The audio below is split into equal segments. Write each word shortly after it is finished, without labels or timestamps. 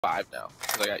5 now,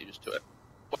 because I got used to it.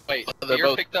 Wait, They're you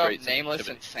both picked up great Nameless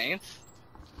sensitivity. and Saints?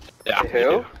 Yeah.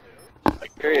 Who?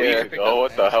 Like Here a you week are. ago,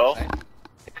 what the hell?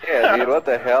 Yeah, dude, what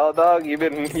the hell, dog? You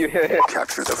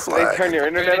Capture the they flag. turn your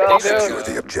internet off, Secure dude?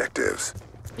 the objectives.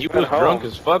 He was drunk home.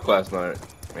 as fuck last night.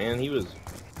 Man, he was...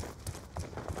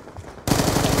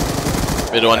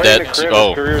 Mid one I dead. think the Crib, Oh,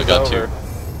 his career's I got over. 2.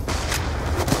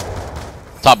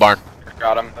 Top barn.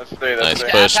 Got him. That's 3. That's Nice.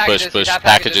 3. Push, packages, push, push. got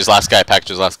Packages. Last guy.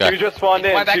 Packages. Last guy. You just spawned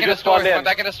in. Went back You in the just store. spawned in. Went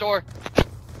back in the store.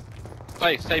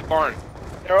 Stay barn.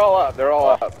 They're all up. They're all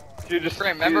up. You just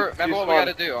Remember you what we spawned.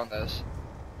 gotta do on this.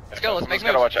 Let's go. Let's make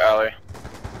gotta moves. watch alley.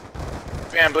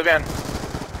 Blue van.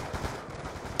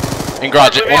 In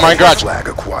garage. One more in garage. Flag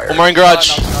acquired. One more in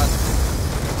garage. Our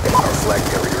flag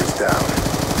carrier is down.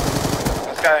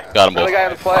 This guy. Got them Another both. guy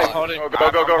on the flag. Go.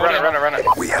 Run it.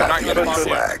 We have the enemy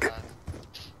flag.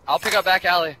 I'll pick up back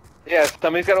alley. Yeah,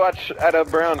 somebody's gotta watch at a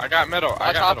brown. I got middle.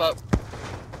 I'll top up.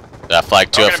 That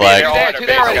flag. 2 We're a gonna be flag. there. Two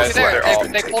there already. guys. Two there. They're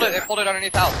all They pulled it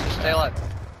underneath house. Just stay alive.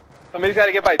 Somebody's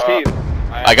gotta get by team.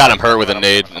 I got him hurt with a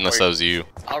nade, unless that was you.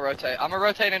 I'll rotate. I'm gonna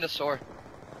rotate into store.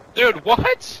 Dude,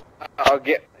 what? I'll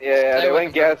get. Yeah, Stay they with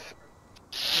went the-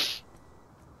 guess.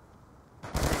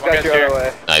 One Got guy's your here. other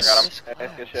way. Nice. Got him.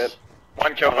 Nice, good shit.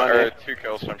 1 kill Come on, or dude. 2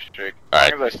 kills from streak.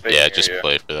 Alright. As long as I stay Yeah, near just you.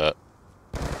 play for that.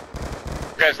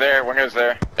 One guy's there. One guy's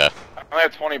there. Okay. I only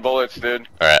have 20 bullets, dude.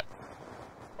 Alright.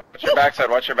 Watch your backside.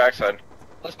 Watch your backside.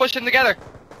 Let's push them together.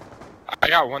 I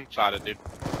got one shotted, dude.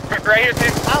 Right here,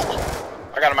 team.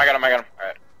 Ow. I got him.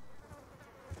 Alright.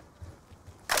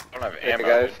 I don't have Hey, ammo.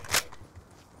 guys. Dude.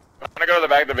 I'm gonna go to the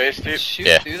back of the base, team. Shoot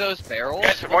Yeah. through those barrels.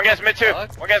 One guy's mid too.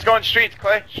 Fuck. One guy's going street,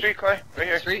 Clay. Right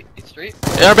here. Street.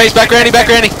 In our base. Back Randy. Back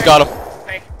Randy. Got him.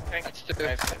 Tank. That's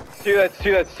 2. Nice.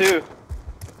 That's two.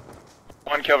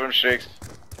 1 kill from streaks.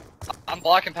 I'm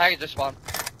blocking packages spawn.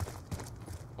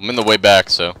 I'm in the way back,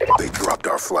 so. They dropped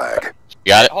our flag.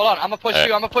 You got it? Hold on. I'm gonna push Alright.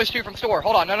 you. I'm gonna push you from store.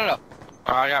 Hold on. No.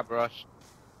 Oh, I got brush.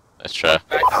 Nice try.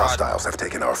 Back garage. Hostiles have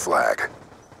taken our flag.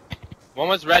 One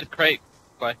was red crate.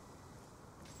 Play.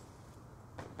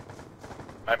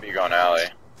 Might be going alley.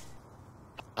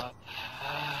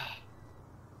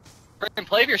 Freaking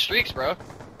play your streaks, bro.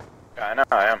 Yeah, I know,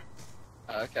 I am.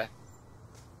 Oh, okay.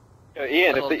 Yo,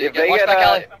 Ian, if they Watch get back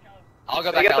alley. I'll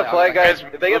go they back get the alley. flag guy, Guys,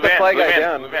 if they get the blue flag van, guy blue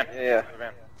down, van, blue van. yeah, Blue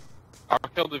van. I'll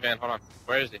kill the van. Hold on.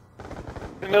 Where is he?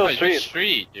 the middle Oh, he's street.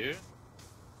 street, dude.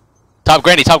 Top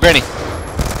Granny. Top Granny.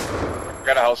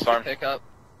 Got a hellstorm. Pick up.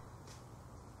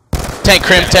 Tank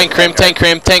Crim. Tank Crim. Tank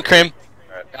Crim. Tank Crim.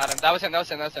 Got him. That was him.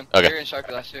 Okay. You're in shark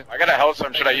for that too. I got a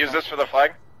hellstorm. Should I use this for the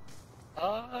flag?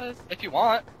 If you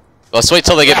want. Let's wait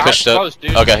till they get Yeah, pushed up. close,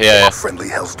 dude. Okay, yeah. Friendly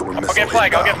Hellstorm I'll missile get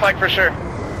flag. I'll get inbound. flag for sure.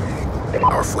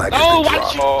 Our flag has Oh, been why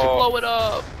dropped. did you blow it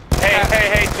up?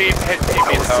 Hey, team. Team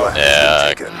Our needs help. flag Yeah.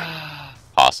 has been taken.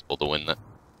 Possible to win that.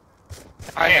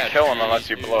 I can't kill him unless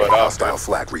you blow it up. Hostile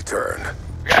flag returned.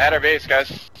 We got at our base,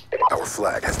 guys. Our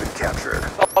flag has been captured.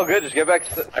 Oh, good, just get back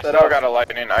I set still up. got a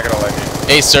lightning. I got a lightning.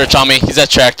 Hey, search on me. He's at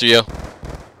tractor, yo.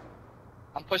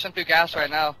 I'm pushing through gas right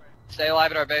now. Stay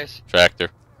alive at our base. Tractor.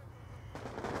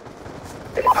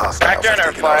 Hostiles Back there have in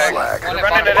our taken our flag. flag. We're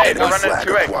running at 8. Enemy We're running flag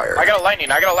 2A. acquired. I got a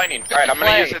lightning. Alright, I'm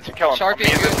gonna use it to kill him. I'm Sharpie,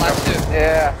 gonna use you it and to last kill him. two.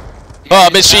 Yeah. Oh,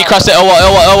 mid street. Cross the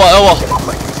Elwha.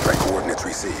 Lightning strike coordinates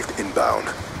received. Inbound.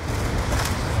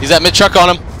 He's at mid truck on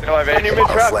him. Still have In your 8. mid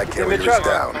Our truck. flag In carrier mid is truck.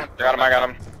 down. I got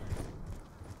him.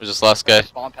 Where's this last guy?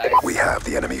 Spawn package. We have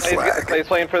the enemy Clay's flag.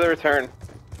 playing for the return.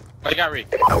 I got re.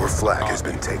 Our flag has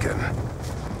been taken.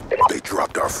 They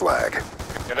dropped our flag.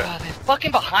 Get it. Oh, they're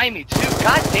fucking behind me too.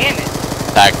 God damn it.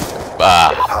 Pack.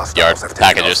 Yard. Hostiles have taken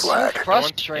our Packages. flag.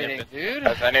 Frustrating, dude.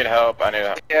 Guys, I need help.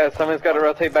 Yeah, someone's gotta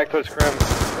rotate back towards Crim.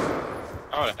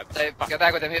 I would have. Hey, get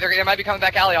back with him. They might be coming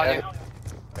back alley on you.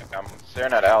 I'm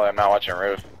staring at alley. I'm not watching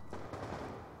roof.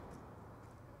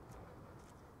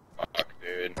 Fuck,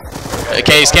 dude.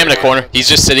 Okay, he's camping in the corner. He's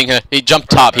just sitting here. He jumped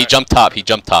top. He jumped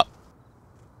top.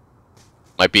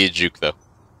 Might be a juke, though.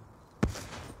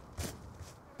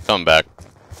 Coming back.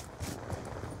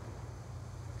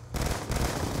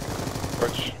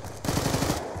 Which?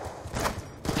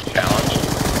 Challenge.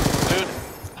 Dude,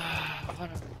 I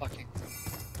wanna fucking.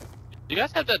 you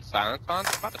guys have that silence on?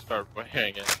 I'm about to start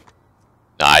wearing it.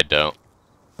 No, I don't.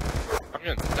 I'm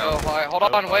gonna. Oh, hold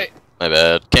on, wait. My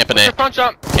bad. Camping What's A. your punch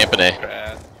jump? Camping A.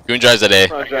 Brad. Goon drives at A.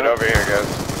 Get over here,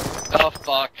 guys. Oh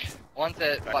fuck. One's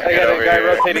it. I I Get got over a guy here.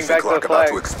 rotating Missile back to clock the about to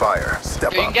flag. expire.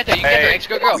 Step You can up. get there. X,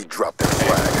 go. We dropped their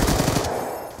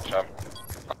flag. Chop.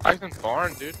 I can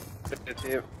barn, dude.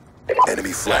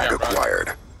 Enemy flag Yeah, right.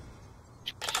 acquired.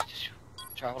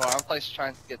 Hold on, I'm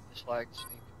trying to get this flag. Sneak.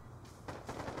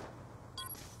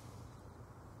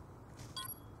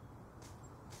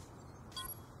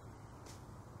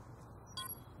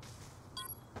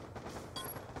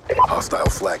 Hostile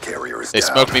flag carrier is They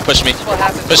down. smoked me, push me. That's what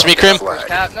happens. Push me, Crim. First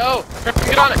cap. No.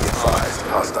 Get on it. Be advised,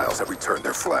 hostiles have returned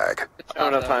their flag. It's Not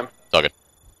enough time. It's all good.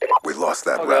 We lost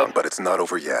that Okay. round, but it's not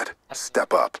over yet.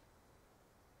 Step up.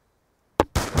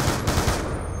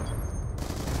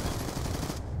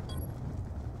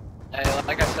 Hey,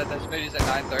 like I said, this movie's at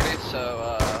 9:30,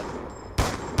 so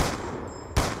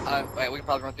wait, we can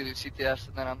probably run through the CTS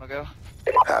and then I'm gonna go.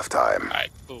 Halftime. Alright,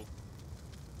 cool.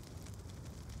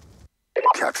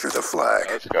 Capture the flag.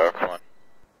 Let's go, come on.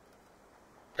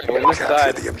 Win this Capture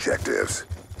side. the objectives.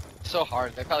 It's so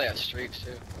hard. They probably have streaks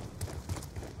too.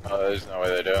 Oh, there's no way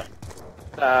they do.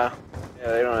 Yeah,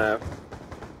 they don't have.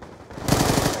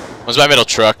 One's my middle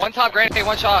truck. One top granny,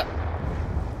 one shot.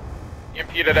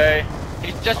 EMP today.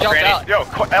 He just jumped out. Yo,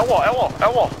 L wall.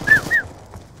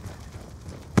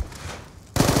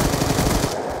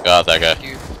 God, that guy.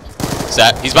 You.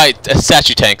 He's by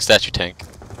statue tank. It's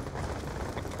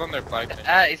on their flag.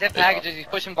 He's in packages. He's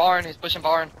pushing barn.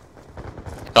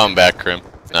 Come back, Crim.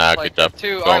 Nah, good job.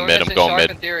 Going mid. I'm going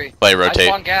mid. Play I rotate.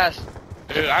 spawned gas.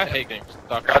 Dude, I hate getting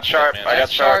stuck. Got sharp, Man. I got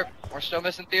That's sharp. We're still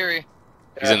missing theory.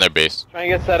 He's in their base. Trying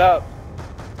to get set up.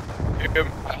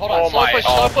 Hold on. Slow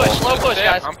push,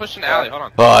 guys. I'm pushing alley. Hold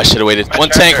on. Oh, I should have waited. I'm One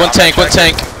gonna tank. check One there, tank. I'm One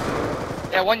gonna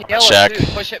tank. Yeah, one yellow Shack. too.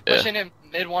 Pushing him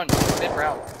mid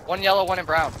brown. One yellow, one in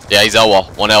brown. Yeah, he's L wall.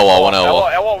 One L wall. One L wall.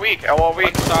 L wall weak. One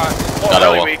shot. Got really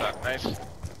L wall. weak. Nice.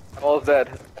 All's dead.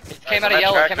 Came out of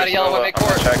yellow. One mid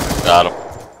court. Got him.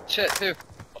 Shit too.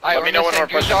 Let Alright, me we're know when missing we're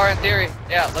pushing. Gujar in theory.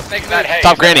 Yeah, let's make a move.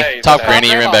 Top granny. Top granny.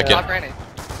 You ran back Top in. granny.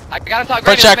 I got him top Front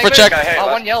granny. check. let's Front make a check.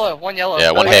 move. One yellow.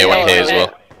 Yeah, one hay. One hay as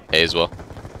well. Hay as well.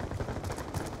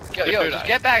 Yo, just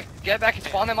get back and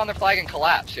spawn them on their flag and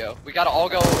collapse, yo. We gotta all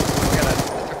go.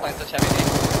 They're playing such heavy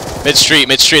team.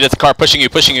 Mid street at the car. Pushing you.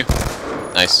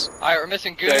 Nice. Alright, we're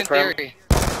missing Goon Okay, in Crim. theory.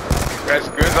 Guys,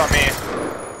 goons on me.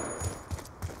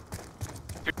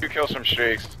 2 kills from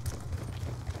streaks.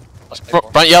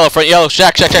 Front yellow.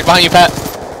 Shack. Behind you, Pat.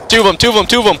 Two of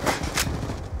them.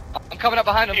 I'm coming up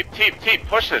behind them. Teep,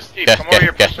 push this. Teep, come over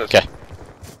here, push this. Okay.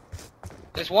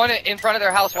 There's one in front of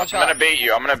their house, one I'm shot. gonna bait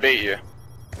you.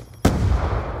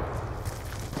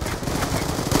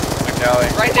 Alley.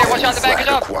 Right there, one shot in the back, good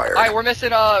job. Acquired. Alright, we're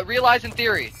missing Realize in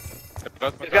theory.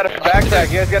 He's got to backtrack.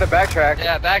 You guys got to backtrack.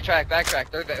 Yeah, backtrack.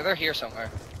 They're here somewhere.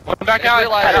 One back Just alley.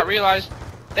 realized- I got realized.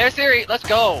 There's theory, let's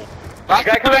go. Last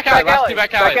Guy two coming back alley. back Last alley. two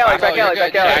back Back alley. alley, Oh, back you're alley, good,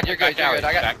 back you're alley. good, you're good.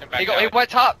 I got Back he alley. went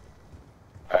top.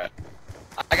 Alright.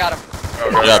 I got him.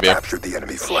 Good job, yo. Captured the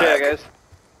enemy Shit, flag. guys.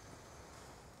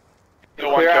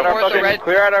 Still one Clear out kill. our North of red.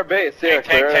 clear out our base. Yeah,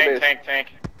 clear out our base. Tank.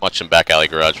 Watching back alley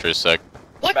garage for a sec.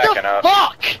 What Backing the up.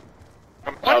 fuck?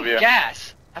 Come What help you.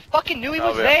 gas? I fucking knew he was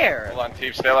Help you. there. Hold on,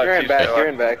 Teep, stay alive. You're in Teep, back. stay You're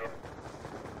in alive.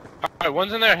 back. Alright,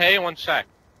 one's in there hay, one's shack.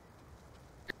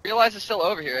 Realize it's still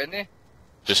over here, isn't he?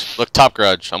 Just look top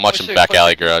garage. I'm watching Push it, back push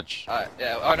alley it. garage. Alright,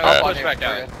 yeah. Oh no, Alright. spawn Push here. back We're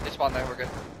alley. good. They spawned there, we're good.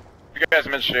 You guys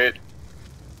mid straight.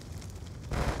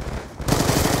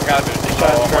 Got it.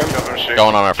 One kill from streak.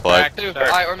 Going on our flag. Shack, Two. shack,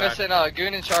 Alright, we're shack. missing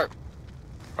Goon and Sharp.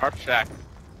 Sharp shack.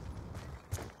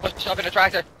 Push up in a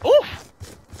tractor. Oof!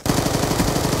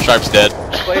 Sharp's dead.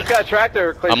 Clay's got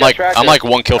tractor. Clay's I'm got like tractor.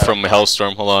 one kill from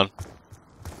Hellstorm. Hold on.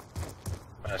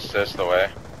 Assist away.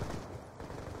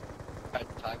 Bad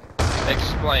timing.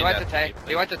 Explain He went that to tank. me,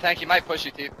 He went to tank. He might push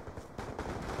you, too.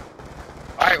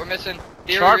 Alright, we're missing.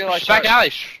 Theory, Sharp, realize back Sharp. alley.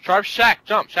 Sharp shack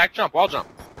jump, wall jump.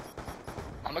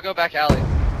 I'm gonna go back alley.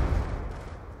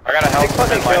 I got a Take health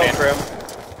fucking in kill, lightning. Crim.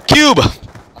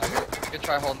 Cube. Good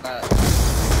try holding that.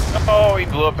 Oh, he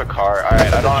blew up the car.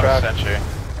 Alright, I don't have Truck. a sentry.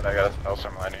 But I got a health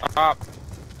in lightning.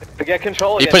 To get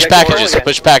control He again. pushed get control packages. again.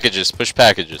 Push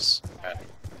packages.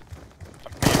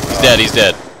 He's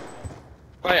dead.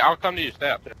 Wait, I'll come to you, stay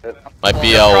up. Might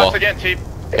be Cross L wall. again, Teep.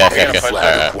 Okay. Push Flag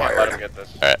that. acquired. Let him get this.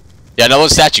 Yeah, no,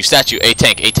 statue. A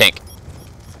tank.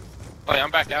 Wait, I'm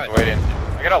back alley. He's waiting.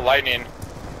 I got a lightning.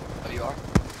 Oh, you are?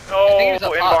 No, think he was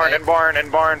up top,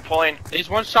 in barn, pulling. He's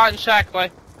one shot in shack,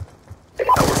 Clay.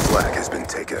 Our flag has been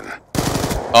taken.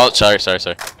 Oh, sorry. Oh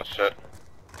shit.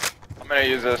 I'm gonna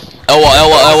use this. L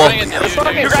wall. Bring it to you,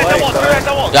 fucking dude. Slay,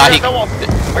 Nah, he- I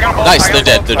got him both, Nice, I got they're him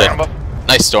dead. both, I got him both.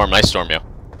 Nice storm, yo.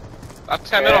 That's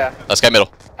guy middle. Yeah. Let's get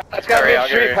middle. Let's go Alright, mid I'll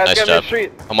get street. you. Let's Nice go job. mid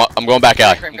street. I'm going back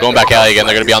alley. I'm going back alley again.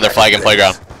 They're gonna be on their flag and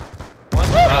playground.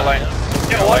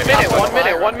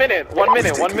 Yeah, 1 minute.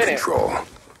 Control.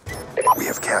 We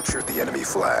have captured the enemy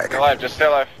flag. Stay alive, just stay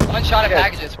alive. One shot at Yeah.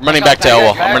 packages. I'm running back to L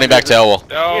wall. I'm running back to L wall.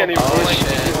 No, Yeah, and he pulling,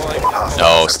 pushed pulling. Hostiles No,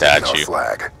 have taken our statue.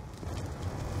 Flag.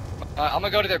 I'm gonna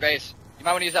go to their base. You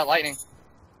might want to use that lightning.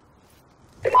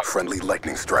 Friendly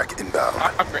lightning strike inbound.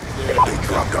 I'm great, dude. They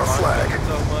dropped our flag.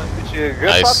 Good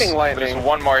Nice. fucking There's lightning.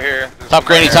 one more here. Top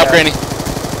granny. Hostiles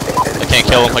can't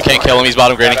kill him. I can't kill him. He's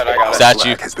bottom grading. I got it. Statue.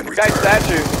 Flag has been Guy returned.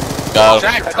 statue. Got him.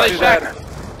 Shaq, play Shaq.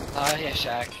 Yeah,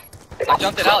 Shaq. I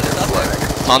jumped it out. It's up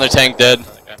there. On their tank, dead.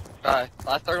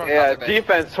 Last third one. Yeah,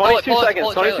 defense. 22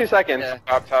 seconds. 22 seconds.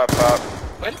 Yeah. Top.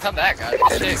 Way to come back, guys.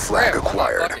 Enemy Shit, flag Graham, oh my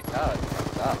acquired. fucking God.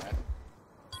 Stop, man.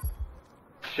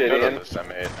 Good Shit, on Ian. this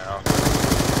M8 now.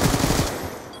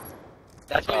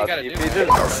 That's what you gotta do. if you man.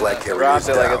 just Our flag carrier dropped is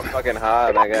it like down. it's fucking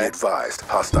hot, my Be guy. advised,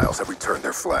 hostiles have returned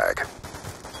their flag.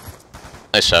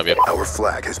 Nice job, yo. Our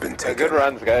flag has been Yeah, taken. good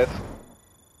runs, guys.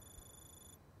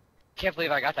 Can't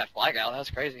believe I got that flag out. That's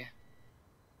crazy.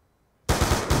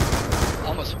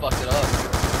 Almost fucked it up.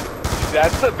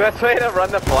 That's the best way to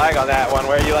run the flag on that one,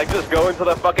 where you like just go into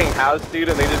the fucking house, dude,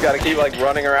 and they just gotta keep like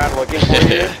running around looking for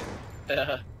you.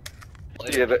 Yeah.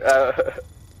 Dude,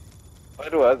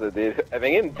 what was it, dude? I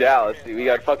think in Dallas, dude, we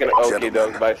got fucking okey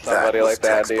doked by somebody was like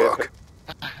that, textbook.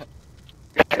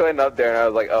 dude. I went up there and I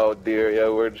was like, oh dear,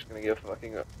 yo, we're just gonna get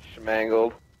fucking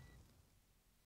schmangled.